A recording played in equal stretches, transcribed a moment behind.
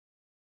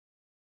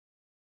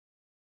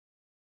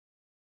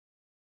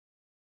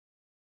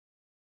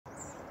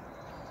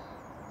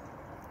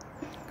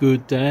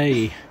Good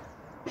day.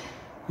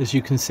 As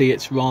you can see,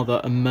 it's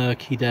rather a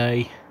murky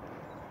day,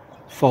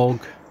 fog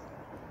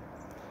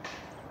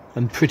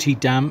and pretty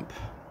damp.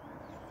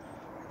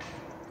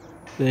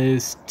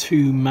 There's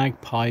two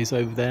magpies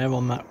over there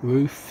on that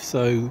roof,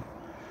 so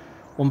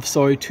one for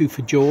sorrow, two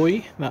for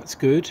joy. That's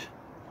good.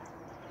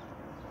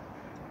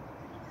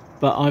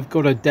 But I've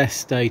got a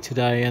desk day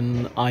today,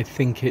 and I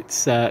think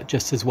it's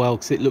just as well,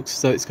 because it looks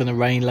as though it's going to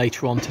rain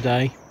later on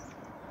today.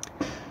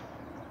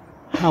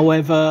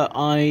 However,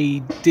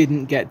 I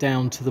didn't get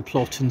down to the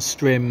plot and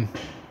strim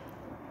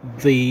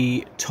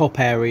the top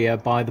area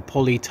by the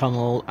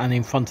polytunnel and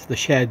in front of the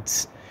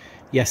sheds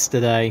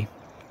yesterday.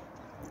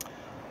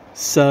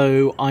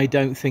 So I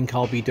don't think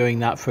I'll be doing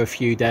that for a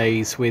few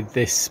days, with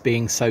this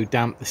being so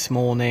damp this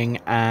morning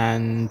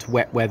and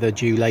wet weather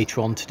due later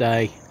on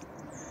today.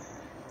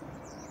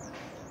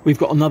 We've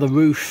got another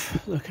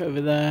roof, look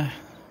over there,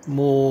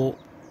 more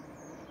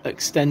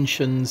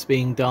extensions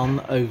being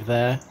done over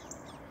there.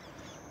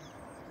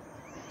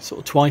 Sort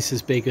of twice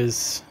as big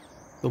as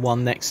the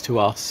one next to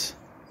us.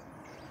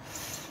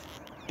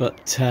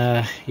 But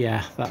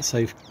yeah, that's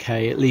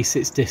okay. At least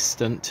it's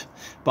distant,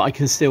 but I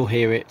can still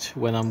hear it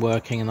when I'm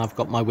working, and I've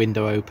got my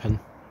window open.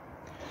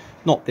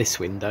 Not this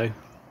window.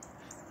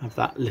 I have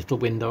that little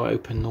window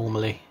open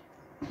normally.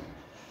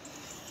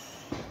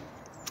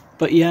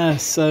 But yeah,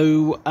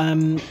 so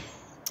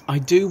I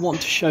do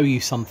want to show you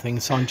something,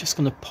 so I'm just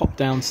going to pop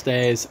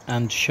downstairs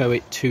and show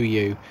it to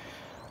you.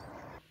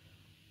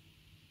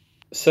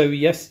 So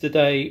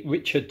yesterday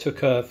Richard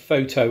took a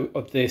photo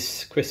of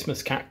this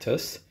Christmas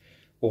cactus,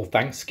 or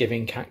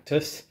Thanksgiving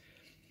cactus,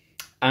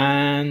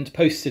 and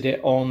posted it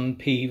on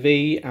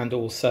PV and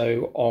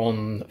also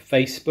on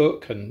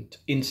Facebook and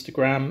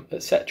Instagram,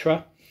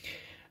 etc.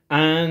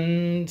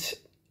 And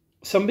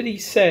somebody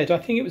said, I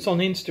think it was on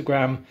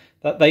Instagram,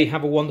 that they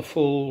have a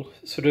wonderful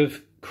sort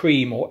of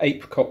cream or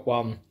apricot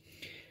one.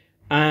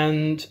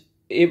 And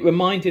it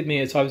reminded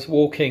me, as I was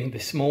walking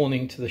this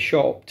morning to the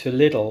shop, to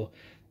Lidl,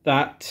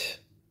 that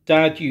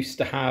Dad used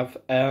to have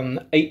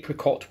an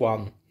apricot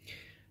one.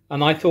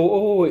 And I thought,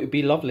 oh, it would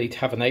be lovely to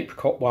have an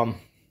apricot one.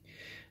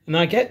 And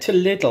I get to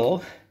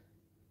Lidl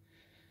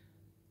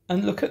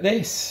and look at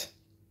this.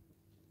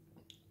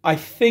 I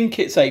think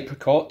it's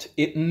apricot.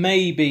 It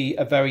may be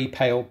a very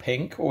pale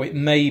pink, or it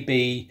may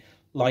be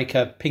like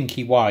a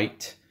pinky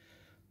white.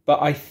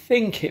 But I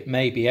think it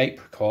may be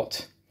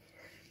apricot.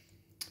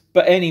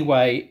 But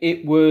anyway,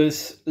 it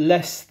was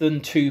less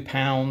than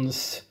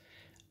 £2,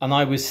 and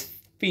I was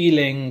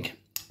feeling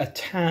a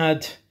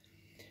tad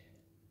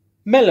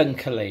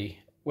melancholy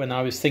when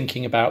I was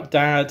thinking about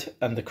Dad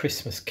and the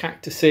Christmas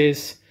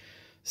cactuses,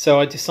 so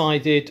I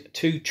decided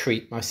to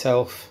treat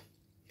myself.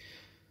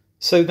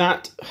 So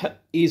that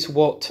is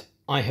what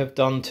I have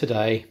done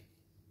today.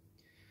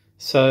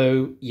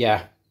 So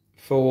yeah,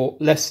 for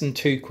less than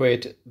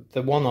 £2,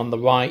 the one on the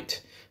right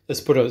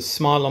has put a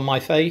smile on my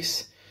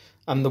face,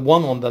 and the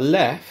one on the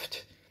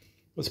left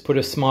has put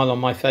a smile on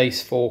my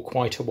face for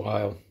quite a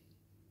while.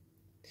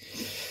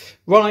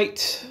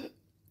 Right,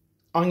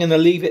 I'm going to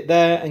leave it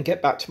there and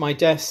get back to my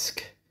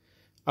desk.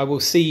 I will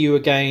see you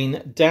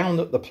again down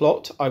at the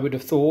plot, I would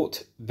have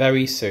thought,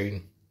 very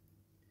soon.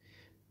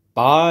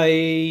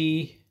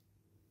 Bye.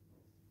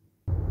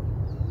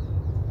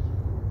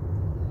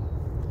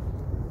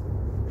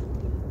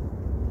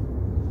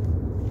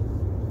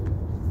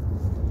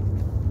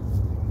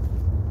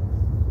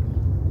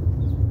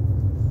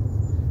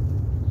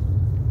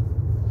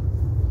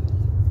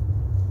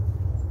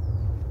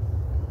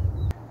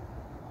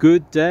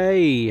 Good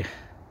day.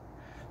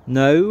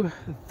 No,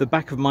 the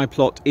back of my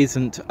plot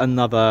isn't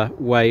another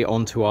way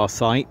onto our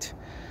site.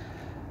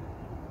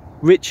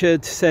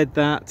 Richard said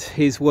that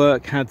his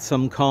work had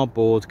some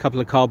cardboard, a couple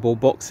of cardboard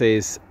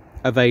boxes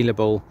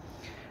available,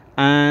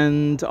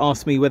 and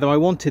asked me whether I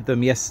wanted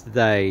them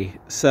yesterday.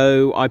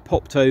 So I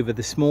popped over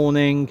this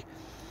morning,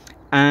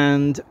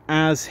 and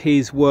as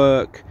his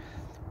work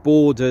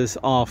borders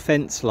our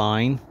fence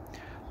line,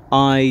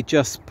 I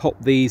just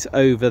popped these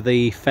over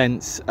the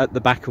fence at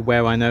the back of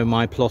where I know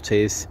my plot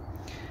is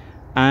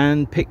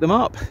and picked them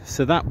up.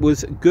 So that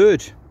was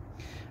good.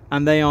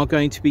 And they are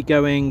going to be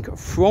going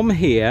from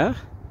here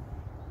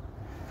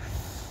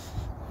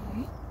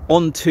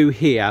onto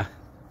here.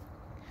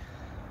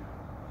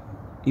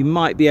 You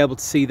might be able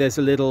to see there's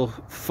a little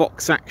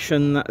fox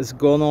action that has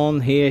gone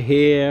on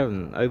here,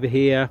 and over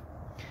here.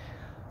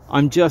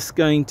 I'm just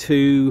going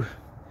to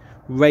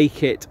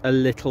rake it a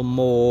little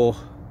more.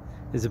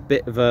 There's a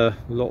bit of a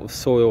lot of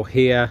soil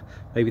here.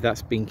 Maybe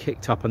that's been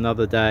kicked up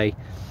another day.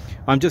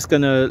 I'm just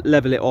going to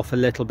level it off a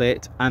little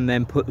bit and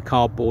then put the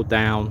cardboard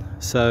down.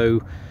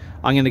 So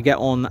I'm going to get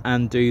on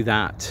and do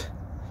that.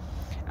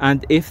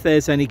 And if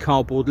there's any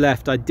cardboard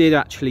left, I did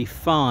actually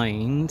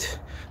find...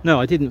 No,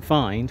 I didn't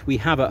find. We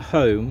have at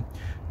home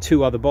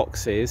 2 other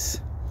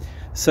boxes.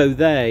 So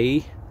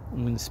they...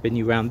 I'm going to spin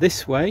you around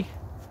this way.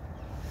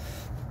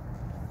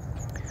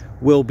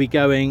 Will be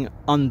going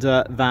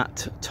under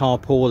that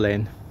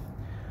tarpaulin.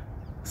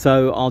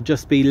 So I'll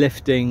just be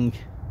lifting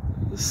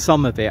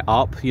some of it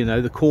up, you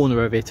know, the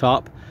corner of it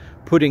up,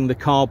 putting the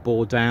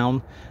cardboard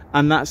down,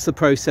 and that's the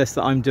process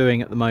that I'm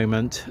doing at the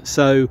moment.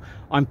 So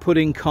I'm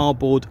putting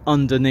cardboard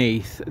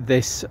underneath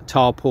this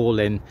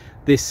tarpaulin,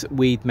 this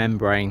weed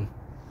membrane,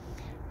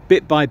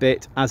 bit by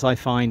bit as I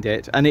find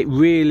it. And it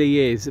really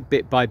is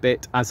bit by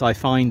bit as I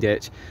find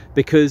it,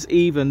 because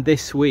even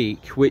this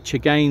week, which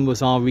again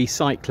was our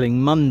recycling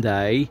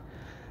Monday,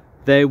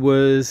 there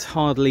was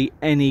hardly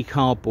any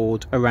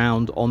cardboard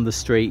around on the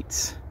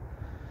streets.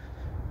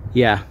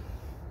 Yeah.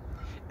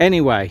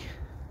 Anyway,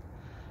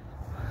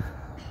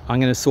 I'm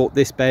going to sort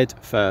this bed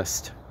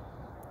first.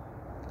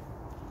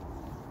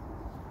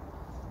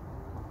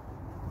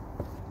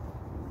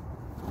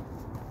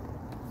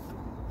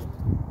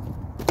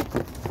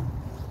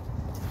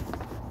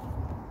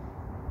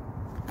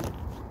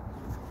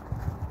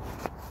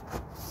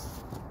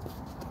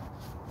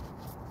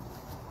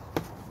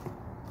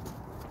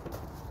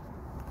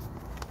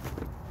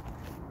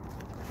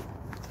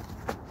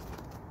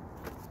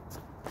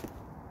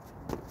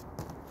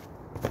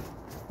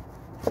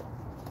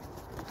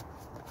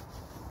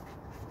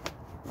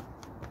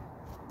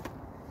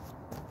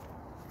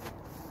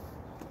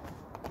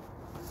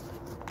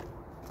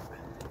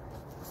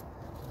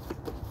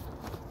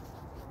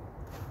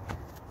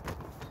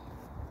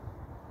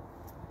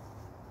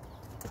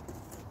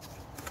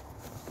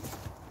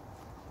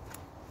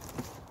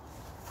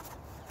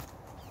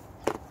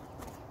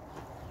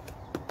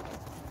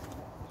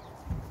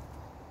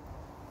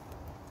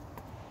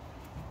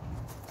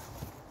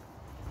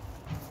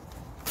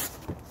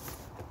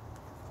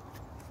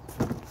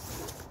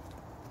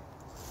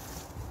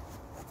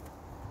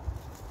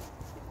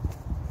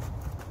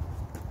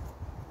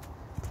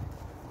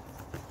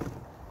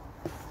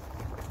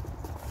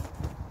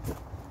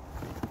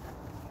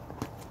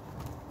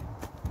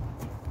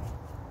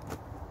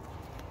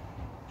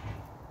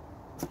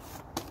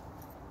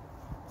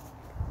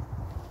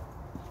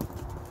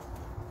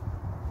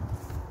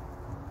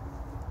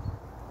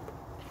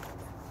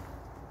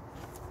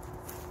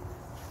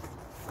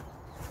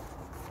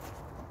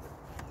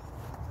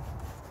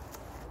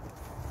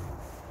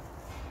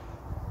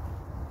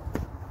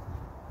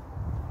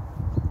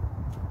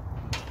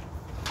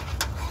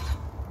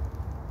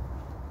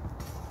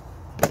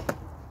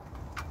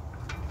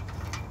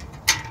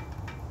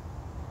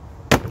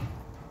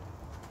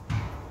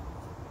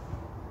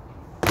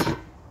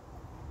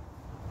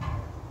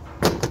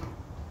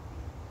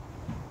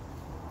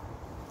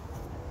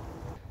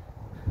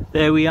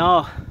 There we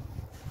are,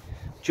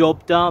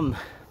 job done.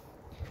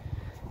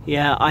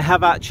 Yeah, I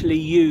have actually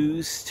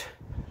used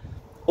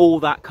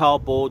all that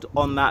cardboard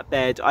on that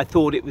bed. I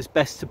thought it was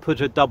best to put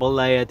a double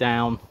layer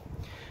down,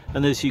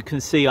 and as you can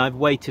see, I've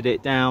weighted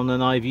it down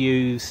and I've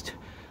used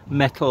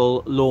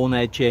metal lawn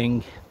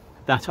edging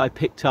that I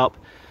picked up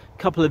a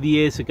couple of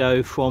years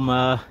ago from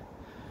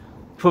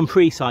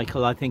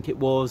Freecycle, I think it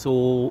was,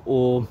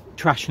 or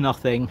Trash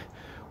Nothing,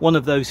 one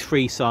of those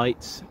free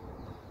sites.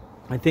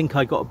 I think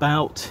I got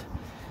about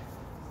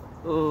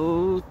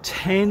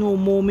 10 or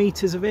more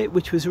meters of it,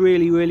 which was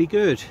really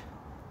good.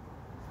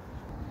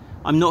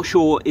 I'm not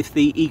sure if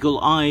the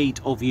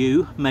eagle-eyed of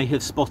you may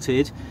have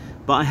spotted,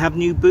 but I have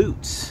new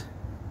boots.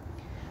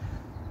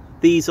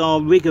 These are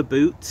rigger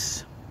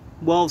boots.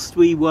 Whilst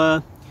we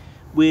were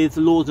with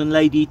Lord and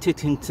Lady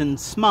Tittington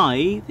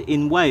Smythe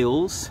in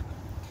Wales,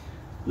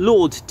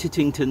 Lord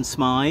Tittington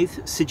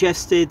Smythe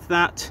suggested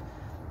that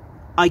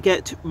I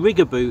get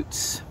rigger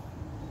boots,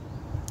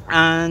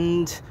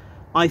 and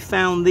I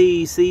found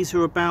these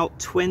are about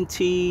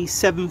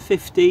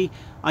 £27.50,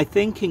 I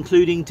think,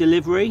 including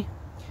delivery,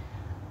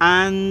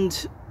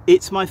 and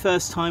it's my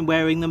first time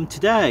wearing them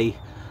today.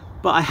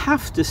 But I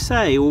have to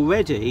say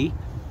already,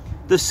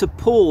 the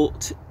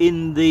support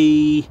in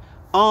the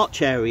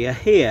arch area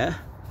here,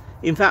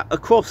 in fact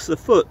across the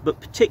foot, but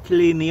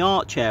particularly in the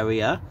arch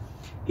area,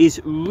 is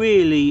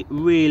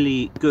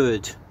really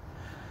good.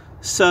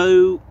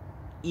 So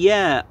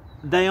yeah,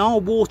 they are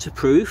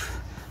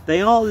waterproof,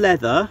 they are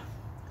leather.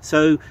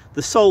 So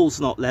the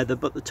sole's not leather,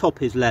 but the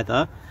top is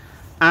leather,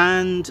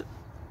 and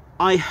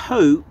I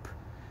hope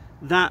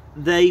that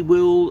they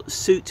will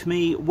suit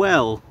me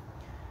well.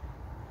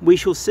 We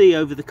shall see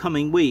over the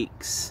coming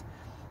weeks.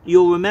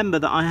 You'll remember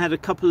that I had a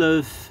couple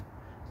of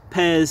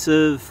pairs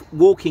of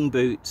walking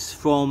boots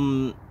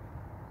from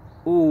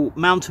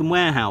Mountain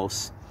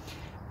Warehouse,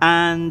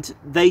 and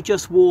they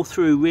just wore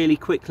through really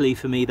quickly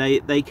for me.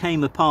 They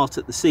came apart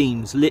at the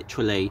seams,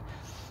 literally.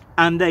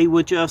 And they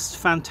were just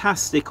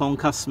fantastic on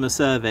customer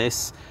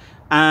service,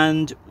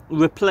 and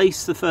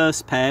replaced the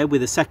first pair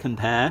with a second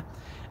pair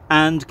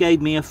and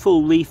gave me a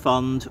full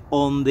refund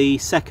on the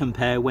second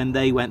pair when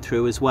they went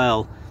through as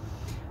well.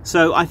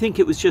 So I think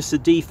it was just a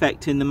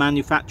defect in the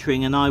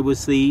manufacturing and I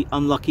was the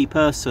unlucky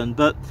person.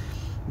 But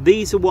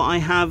these are what I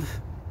have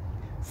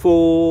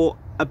for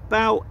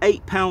about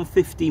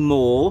 £8.50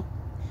 more.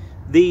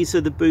 These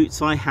are the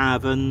boots I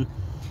have, and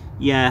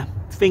yeah,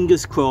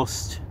 fingers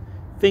crossed,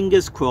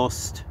 fingers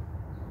crossed.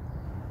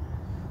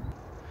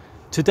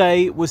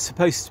 Today was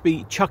supposed to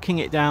be chucking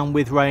it down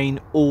with rain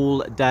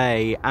all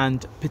day,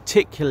 and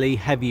particularly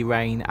heavy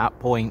rain at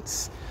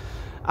points.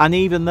 And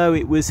even though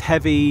it was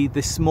heavy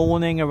this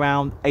morning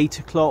around 8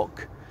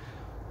 o'clock,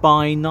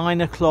 by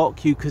 9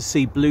 o'clock you could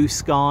see blue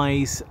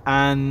skies,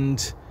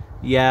 and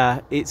yeah,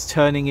 it's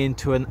turning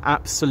into an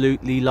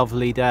absolutely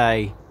lovely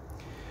day.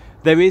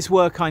 There is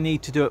work I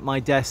need to do at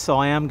my desk, so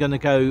I am going to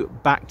go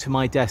back to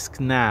my desk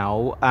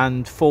now,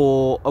 and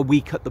for a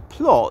week at the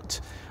plot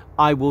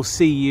I will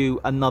see you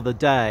another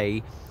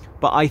day.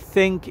 But I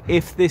think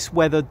if this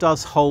weather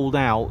does hold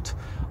out,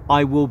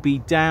 I will be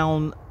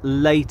down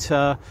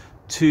later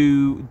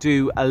to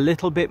do a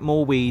little bit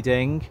more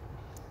weeding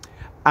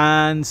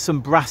and some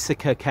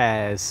brassica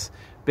cares,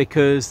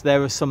 because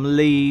there are some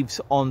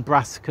leaves on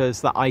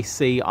brassicas that I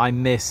see I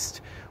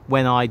missed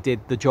when I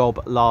did the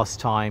job last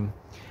time.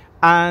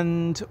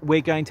 And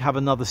we're going to have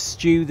another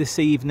stew this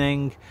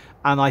evening,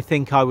 and I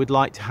think I would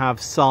like to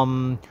have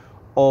some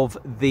of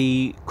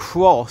the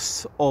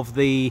cross of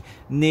the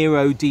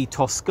Nero di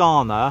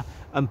Toscana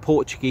and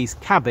Portuguese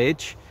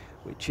cabbage,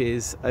 which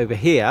is over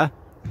here,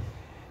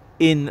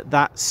 in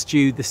that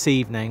stew this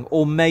evening,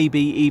 or maybe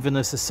even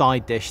as a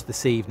side dish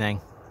this evening.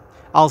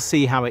 I'll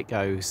see how it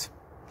goes.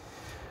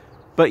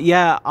 But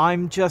yeah,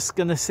 I'm just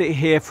going to sit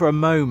here for a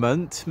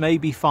moment,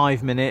 maybe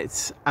 5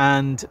 minutes,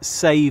 and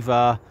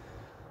savour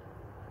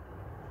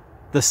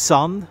the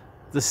sun,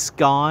 the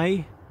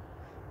sky,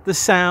 the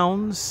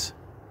sounds,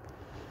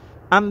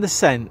 and the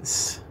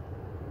scents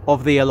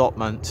of the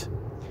allotment.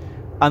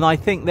 And I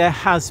think there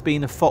has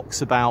been a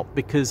fox about,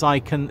 because I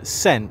can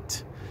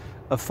scent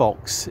a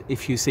fox,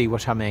 if you see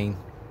what I mean.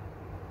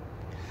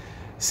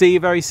 See you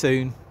very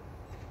soon.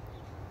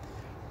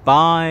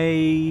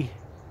 Bye.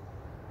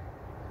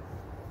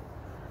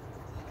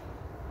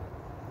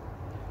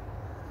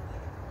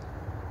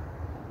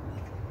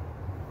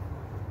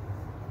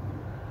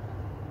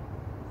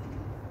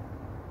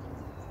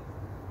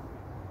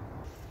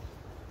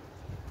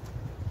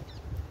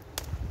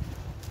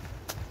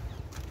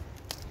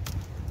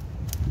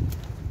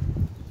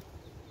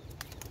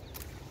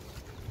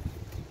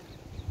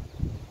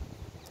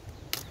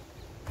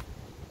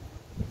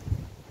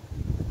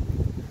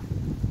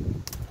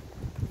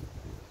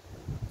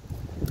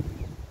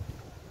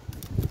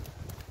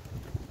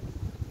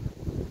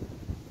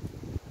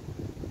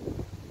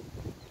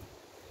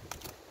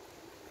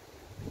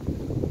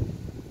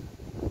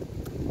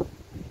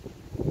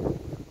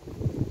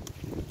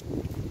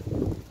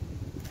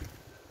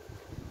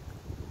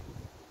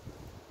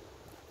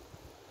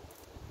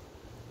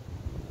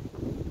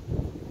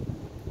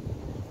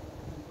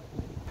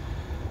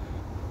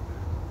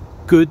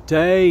 Good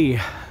day.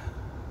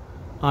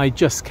 I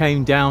just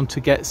came down to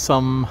get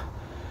some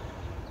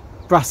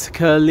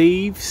brassica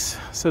leaves.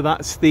 So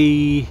that's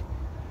the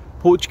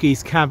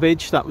Portuguese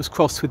cabbage that was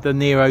crossed with the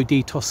Nero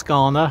di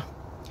Toscana,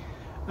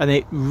 and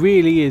it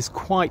really is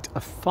quite a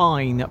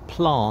fine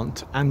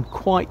plant and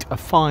quite a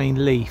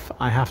fine leaf,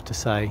 I have to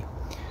say.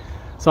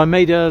 So I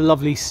made a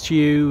lovely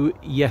stew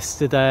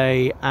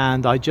yesterday,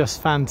 and I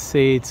just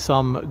fancied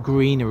some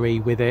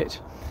greenery with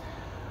it.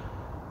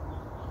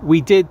 I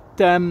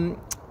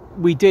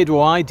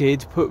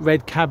did put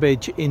red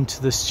cabbage into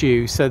the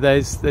stew, so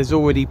there's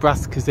already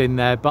brassicas in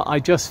there, but I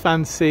just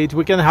fancied,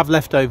 we're going to have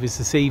leftovers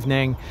this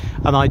evening,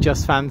 and I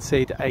just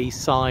fancied a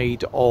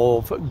side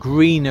of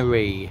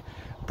greenery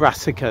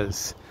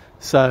brassicas.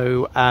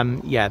 So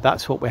yeah,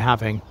 that's what we're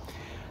having.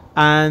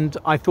 And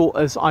I thought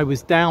as I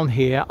was down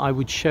here I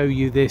would show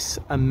you this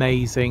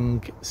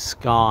amazing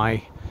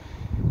sky.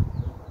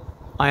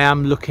 I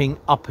am looking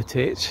up at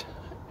it.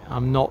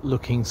 I'm not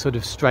looking sort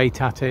of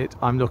straight at it,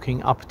 I'm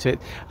looking up at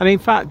it. And in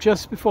fact,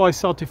 just before I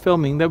started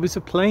filming, there was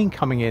a plane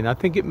coming in. I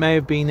think it may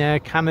have been Air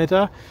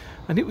Canada,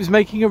 and it was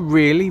making a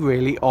really,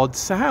 really odd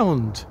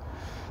sound.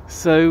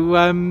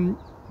 So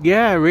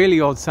yeah, really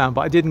odd sound,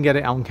 but I didn't get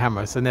it on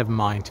camera, so never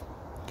mind.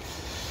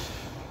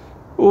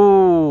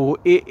 Oh,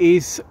 it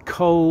is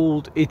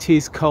cold, it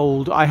is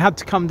cold. I had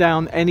to come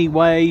down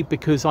anyway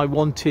because I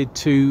wanted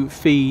to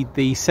feed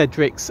the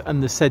Cedrics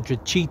and the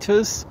Cedric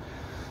cheetahs.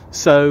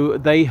 So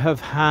they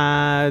have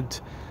had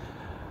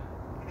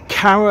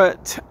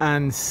carrot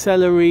and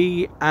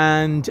celery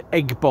and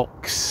egg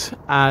box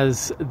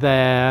as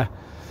their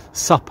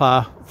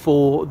supper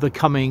for the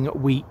coming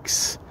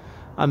weeks,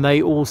 and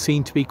they all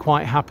seem to be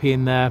quite happy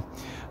in there.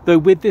 Though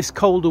with this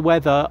colder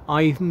weather,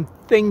 I'm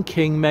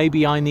thinking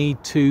maybe I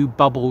need to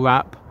bubble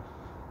wrap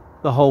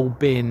the whole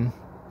bin.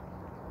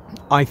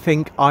 I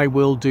think I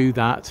will do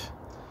that.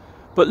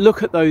 But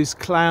look at those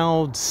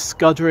clouds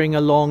scuddering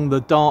along, the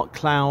dark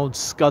clouds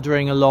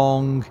scuddering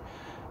along,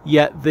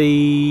 yet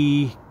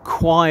the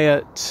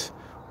quiet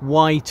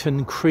white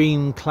and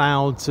cream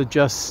clouds are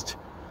just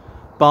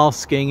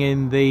basking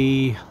in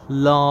the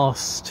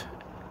last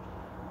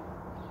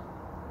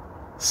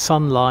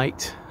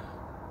sunlight.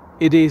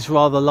 It is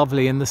rather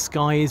lovely, and the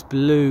sky is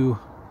blue.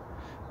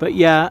 But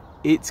yeah,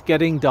 it's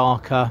getting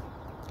darker.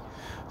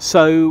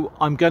 So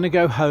I'm going to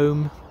go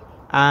home,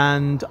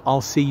 and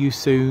I'll see you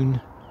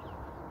soon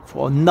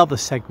for another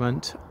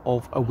segment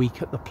of A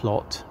Week at the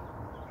Plot.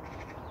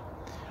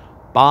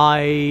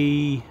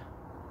 Bye.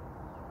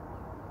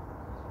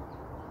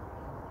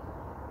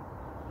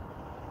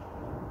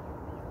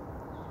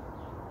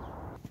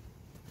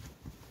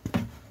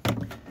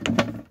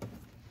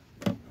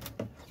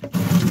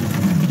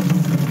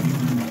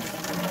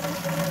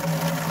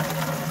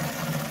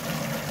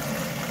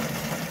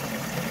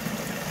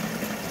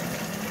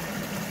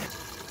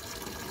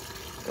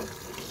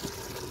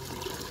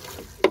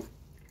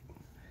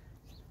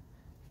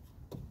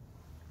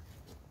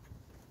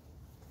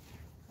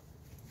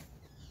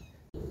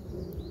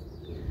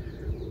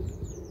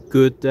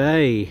 Good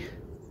day.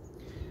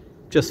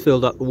 Just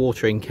filled up the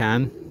watering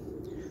can,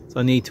 so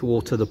I need to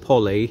water the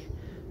poly,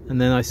 and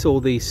then I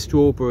saw these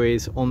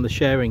strawberries on the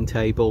sharing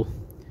table,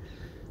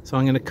 so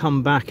I'm going to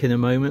come back in a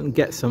moment and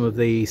get some of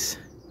these,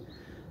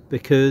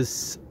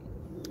 because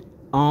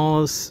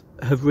ours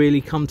have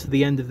really come to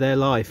the end of their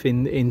life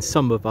in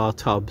some of our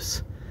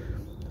tubs.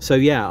 So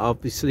yeah,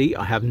 obviously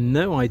I have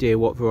no idea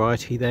what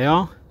variety they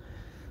are,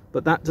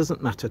 but that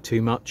doesn't matter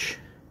too much.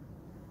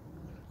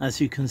 As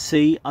you can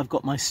see, I've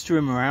got my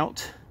strimmer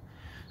out.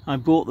 I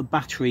brought the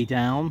battery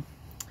down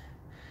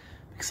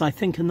because I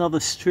think another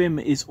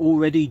strim is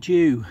already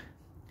due.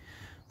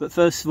 But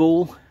first of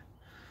all,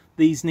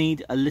 these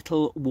need a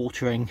little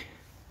watering.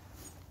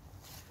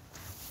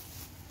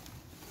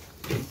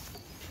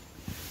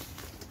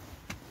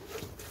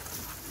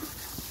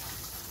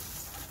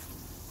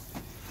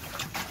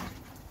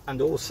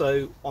 And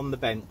also on the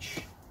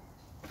bench.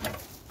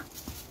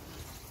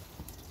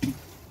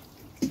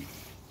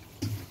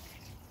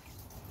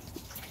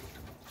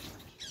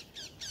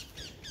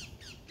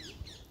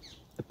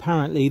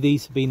 Apparently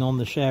these have been on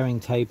the sharing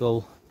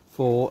table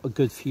for a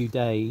good few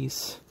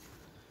days.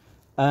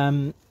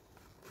 So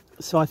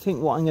I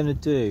think what I'm going to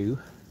do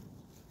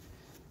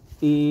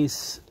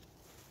is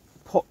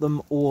pot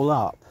them all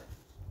up.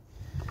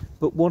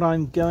 But what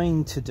I'm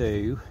going to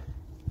do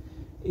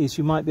is,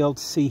 you might be able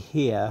to see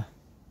here,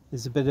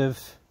 there's a bit of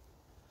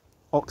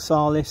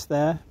oxalis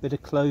there, a bit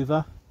of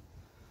clover.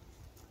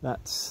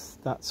 That's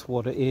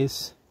what it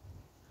is.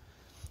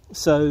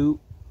 So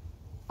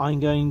I'm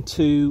going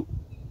to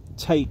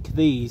take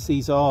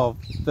these are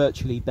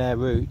virtually bare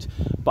root,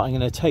 but I'm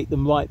going to take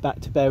them right back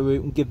to bare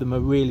root and give them a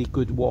really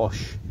good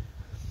wash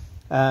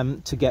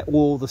to get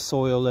all the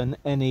soil and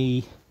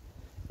anything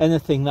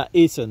that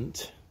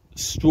isn't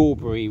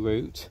strawberry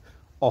root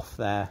off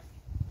there.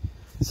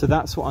 So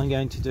that's what I'm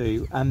going to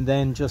do, and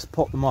then just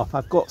pot them off.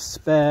 I've got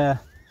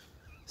spare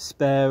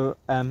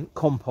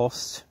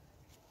compost,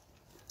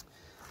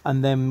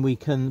 and then we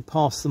can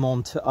pass them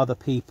on to other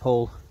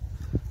people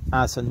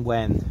as and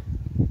when.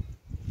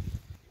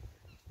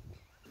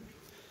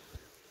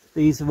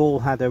 These have all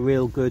had a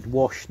real good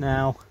wash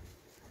now,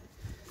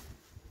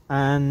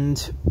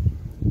 and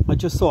I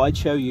just thought I'd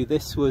show you.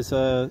 This was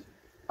I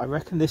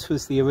reckon this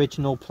was the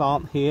original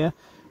plant here,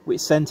 which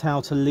sent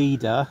out a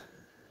leader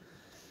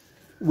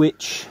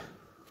which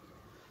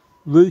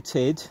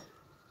rooted,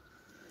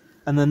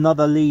 and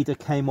another leader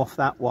came off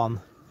that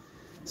one.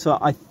 So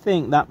I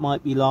think that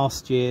might be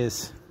last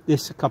year's,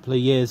 this a couple of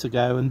years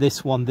ago, and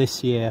this one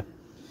this year.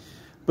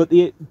 But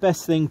the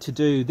best thing to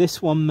do,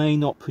 this one may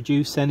not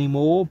produce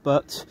anymore,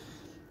 but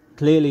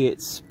clearly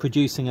it's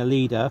producing a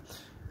leader.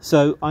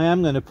 So I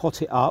am going to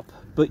pot it up,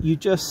 but you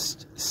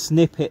just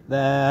snip it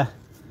there,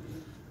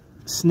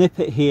 snip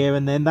it here,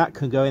 and then that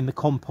can go in the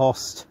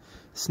compost.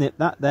 Snip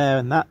that there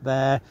and that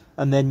there,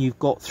 and then you've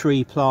got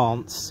 3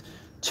 plants,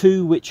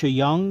 2 which are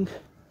young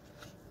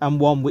and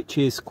 1 which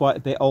is quite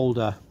a bit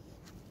older.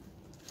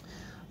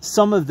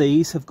 Some of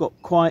these have got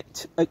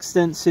quite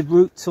extensive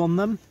roots on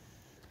them,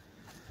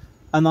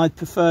 and I'd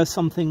prefer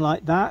something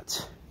like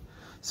that.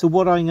 So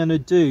what I'm going to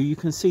do, you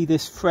can see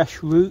this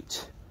fresh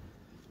root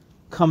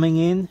coming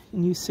in,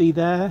 and you see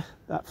there,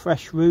 that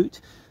fresh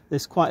root.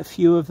 There's quite a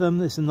few of them.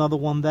 There's another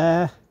one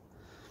there.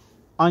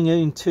 I'm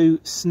going to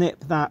snip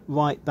that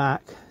right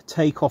back,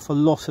 take off a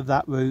lot of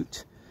that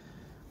root,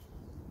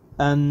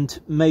 and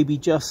maybe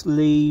just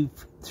leave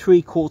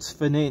 3/4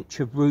 of an inch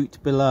of root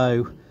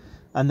below,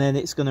 and then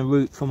it's going to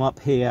root from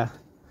up here.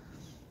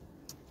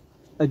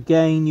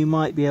 Again, you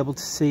might be able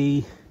to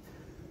see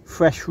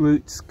fresh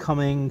roots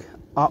coming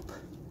up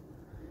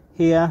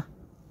here.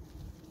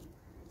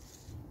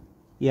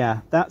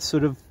 Yeah, that's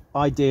sort of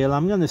ideal.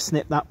 I'm going to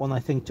snip that one, I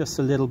think, just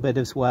a little bit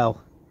as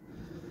well.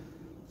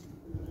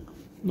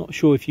 Not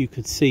sure if you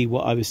could see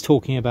what I was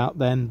talking about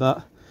then,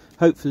 but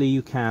hopefully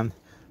you can.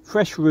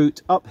 Fresh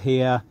root up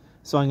here,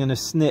 so I'm going to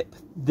snip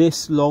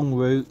this long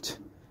root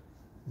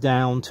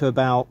down to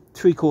about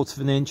 3/4 of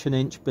an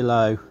inch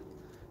below,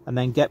 and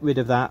then get rid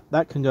of that.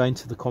 That can go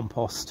into the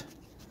compost.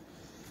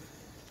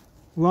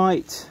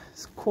 Right,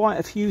 it's quite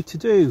a few to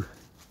do.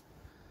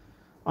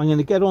 I'm going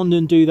to get on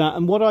and do that,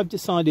 and what I've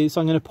decided is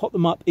I'm going to pot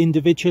them up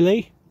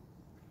individually,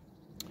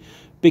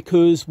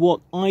 because what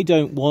I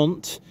don't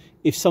want,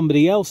 if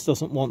somebody else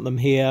doesn't want them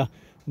here,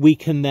 we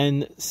can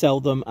then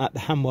sell them at the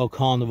Hanwell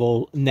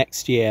Carnival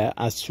next year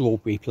as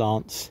strawberry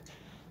plants.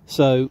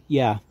 So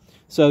yeah,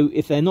 so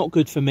if they're not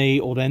good for me,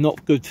 or they're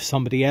not good for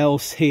somebody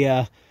else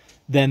here,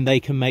 then they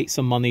can make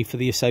some money for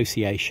the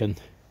association.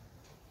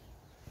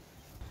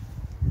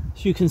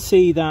 So you can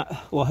see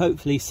that, or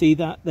hopefully see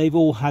that, they've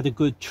all had a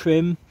good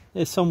trim.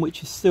 There's some which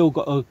has still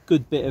got a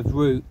good bit of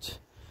root,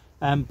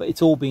 but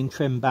it's all been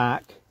trimmed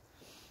back.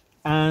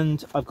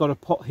 And I've got a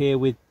pot here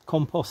with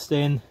compost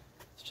in.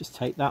 Let's just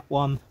take that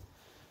one.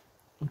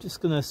 I'm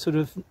just going to sort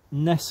of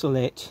nestle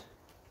it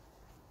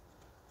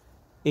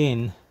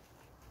in,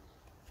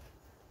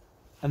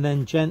 and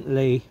then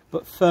gently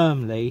but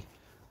firmly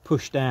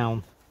push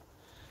down.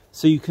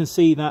 So you can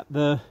see that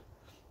the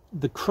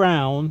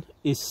crown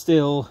is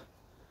still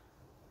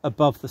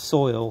above the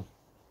soil.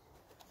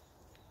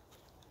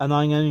 And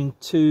I'm going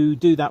to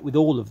do that with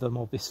all of them,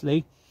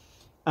 obviously.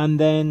 And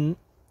then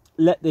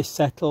let this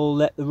settle,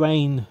 let the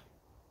rain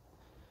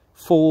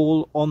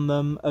fall on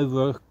them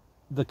over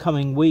the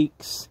coming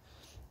weeks.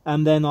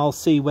 And then I'll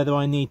see whether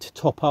I need to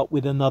top up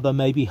with another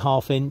maybe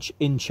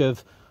inch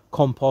of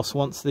compost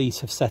once these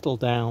have settled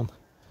down.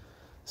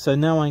 So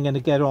now I'm going to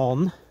get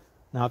on.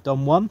 Now I've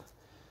done one.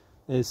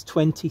 There's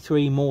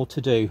 23 more to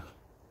do.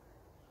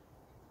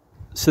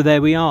 So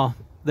there we are.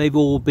 They've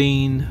all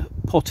been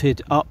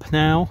potted up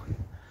now.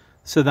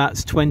 So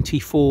that's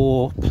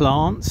 24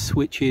 plants,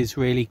 which is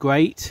really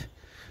great.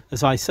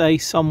 As I say,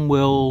 some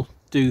will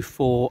do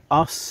for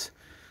us,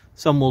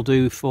 some will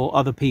do for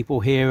other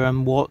people here,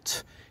 and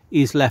what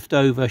is left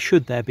over,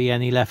 should there be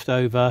any left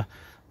over,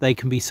 they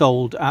can be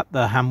sold at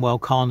the Hanwell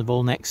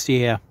Carnival next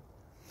year.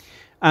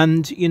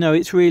 And you know,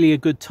 it's really a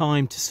good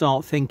time to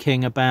start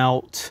thinking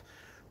about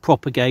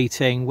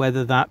propagating,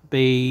 whether that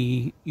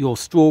be your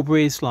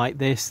strawberries like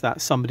this, that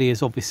somebody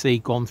has obviously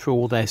gone through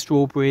all their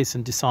strawberries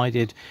and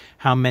decided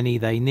how many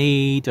they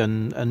need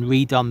and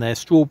redone their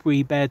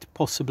strawberry bed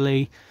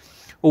possibly,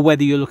 or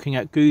whether you're looking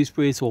at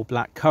gooseberries or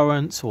black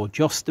currants or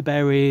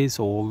jostaberries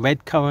or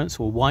red currants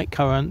or white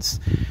currants.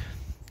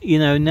 You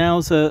know,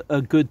 now's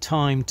a good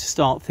time to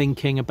start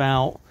thinking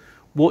about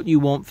what you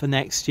want for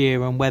next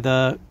year and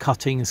whether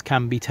cuttings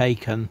can be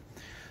taken.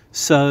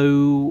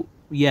 So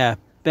yeah,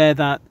 bear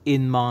that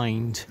in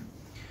mind.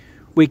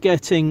 We're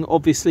getting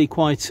obviously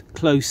quite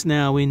close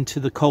now into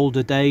the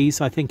colder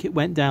days. I think it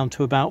went down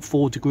to about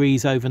 4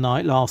 degrees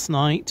overnight last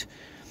night.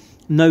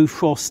 No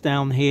frost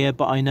down here,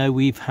 but I know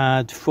we've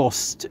had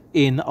frost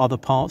in other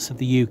parts of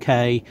the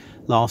UK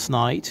last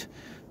night,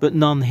 but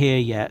none here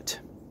yet.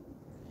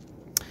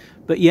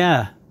 But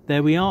yeah,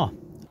 there we are.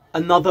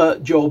 Another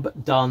job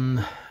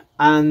done,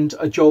 and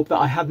a job that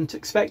I hadn't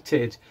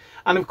expected.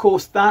 And of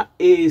course that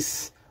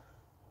is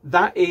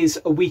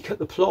a week at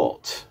the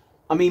plot.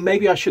 I mean,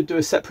 maybe I should do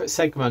a separate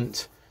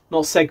segment,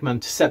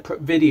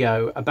 separate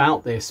video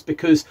about this,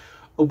 because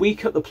a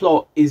week at the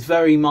plot is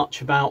very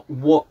much about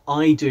what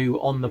I do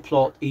on the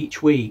plot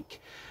each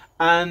week.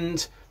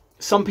 And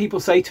some people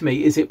say to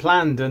me, is it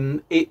planned?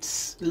 And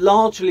it's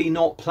largely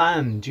not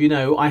planned. You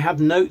know, I have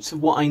notes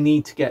of what I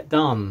need to get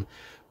done.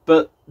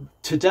 But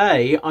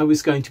today I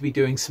was going to be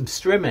doing some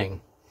strimming.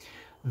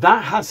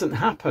 That hasn't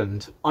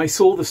happened. I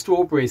saw the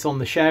strawberries on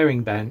the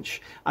sharing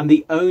bench, and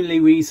the only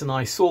reason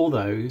I saw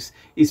those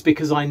is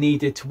because I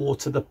needed to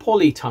water the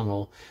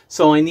polytunnel.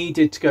 So I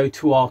needed to go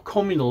to our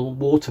communal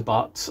water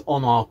butts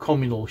on our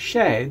communal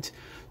shed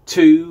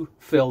to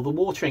fill the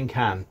watering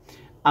can.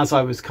 As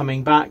I was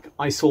coming back,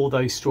 I saw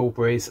those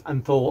strawberries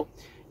and thought,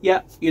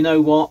 yeah, you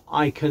know what,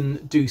 I can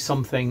do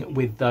something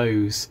with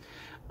those.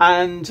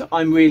 And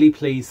I'm really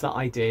pleased that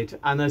I did.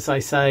 And as I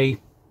say,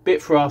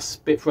 bit for us,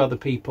 bit for other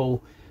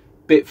people,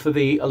 bit for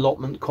the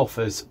allotment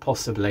coffers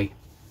possibly.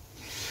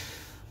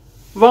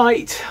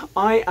 Right,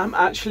 I am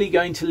actually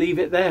going to leave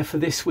it there for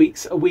this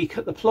week's A Week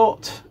at the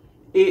Plot.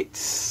 It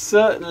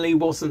certainly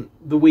wasn't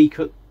the week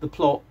at the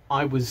plot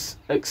I was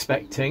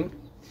expecting,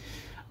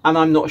 and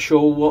I'm not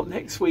sure what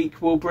next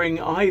week will bring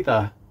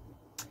either.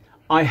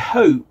 I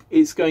hope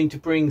it's going to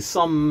bring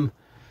some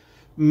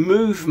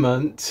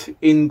movement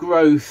in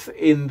growth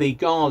in the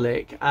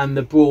garlic and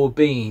the broad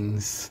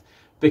beans,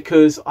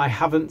 because I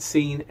haven't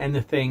seen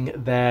anything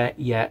there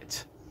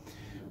yet.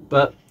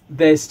 But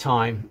there's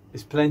time.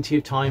 There's plenty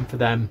of time for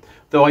them.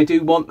 Though I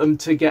do want them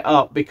to get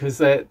up because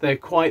they're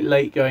quite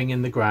late going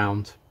in the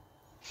ground.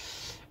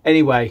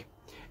 Anyway,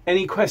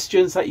 any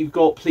questions that you've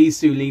got, please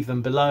do leave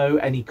them below.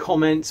 Any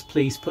comments,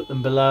 please put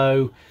them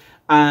below.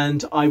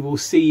 And I will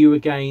see you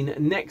again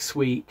next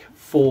week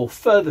for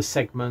further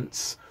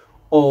segments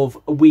of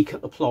A Week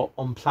at the Plot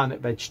on Planet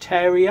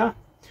Vegetaria.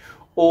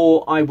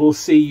 Or I will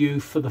see you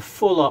for the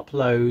full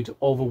upload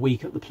of A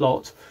Week at the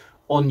Plot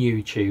on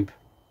YouTube.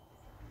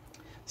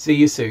 See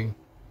you soon.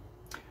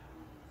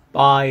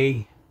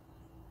 Bye.